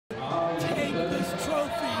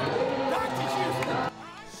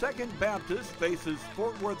Second Baptist faces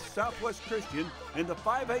Fort Worth Southwest Christian in the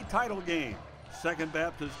 5A title game. Second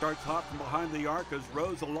Baptist starts hot from behind the arc as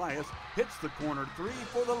Rose Elias hits the corner three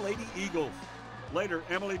for the Lady Eagles. Later,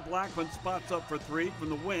 Emily Blackmon spots up for three from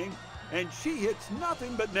the wing, and she hits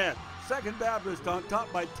nothing but net. Second Baptist on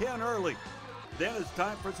top by 10 early. Then it's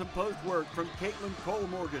time for some post work from Kaitlyn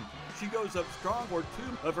Kollmorgen. She goes up strong for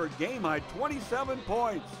two of her game-high 27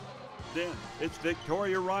 points. Then it's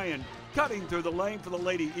Victoria Ryan cutting through the lane for the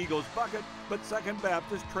Lady Eagles bucket, but Second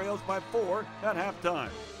Baptist trails by 4 at halftime.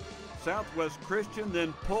 Southwest Christian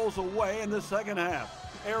then pulls away in the second half.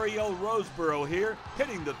 Ariele Rosborough here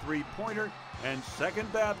hitting the three-pointer, and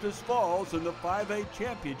Second Baptist falls in the 5A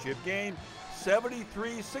championship game.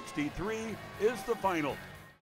 73-63 is the final.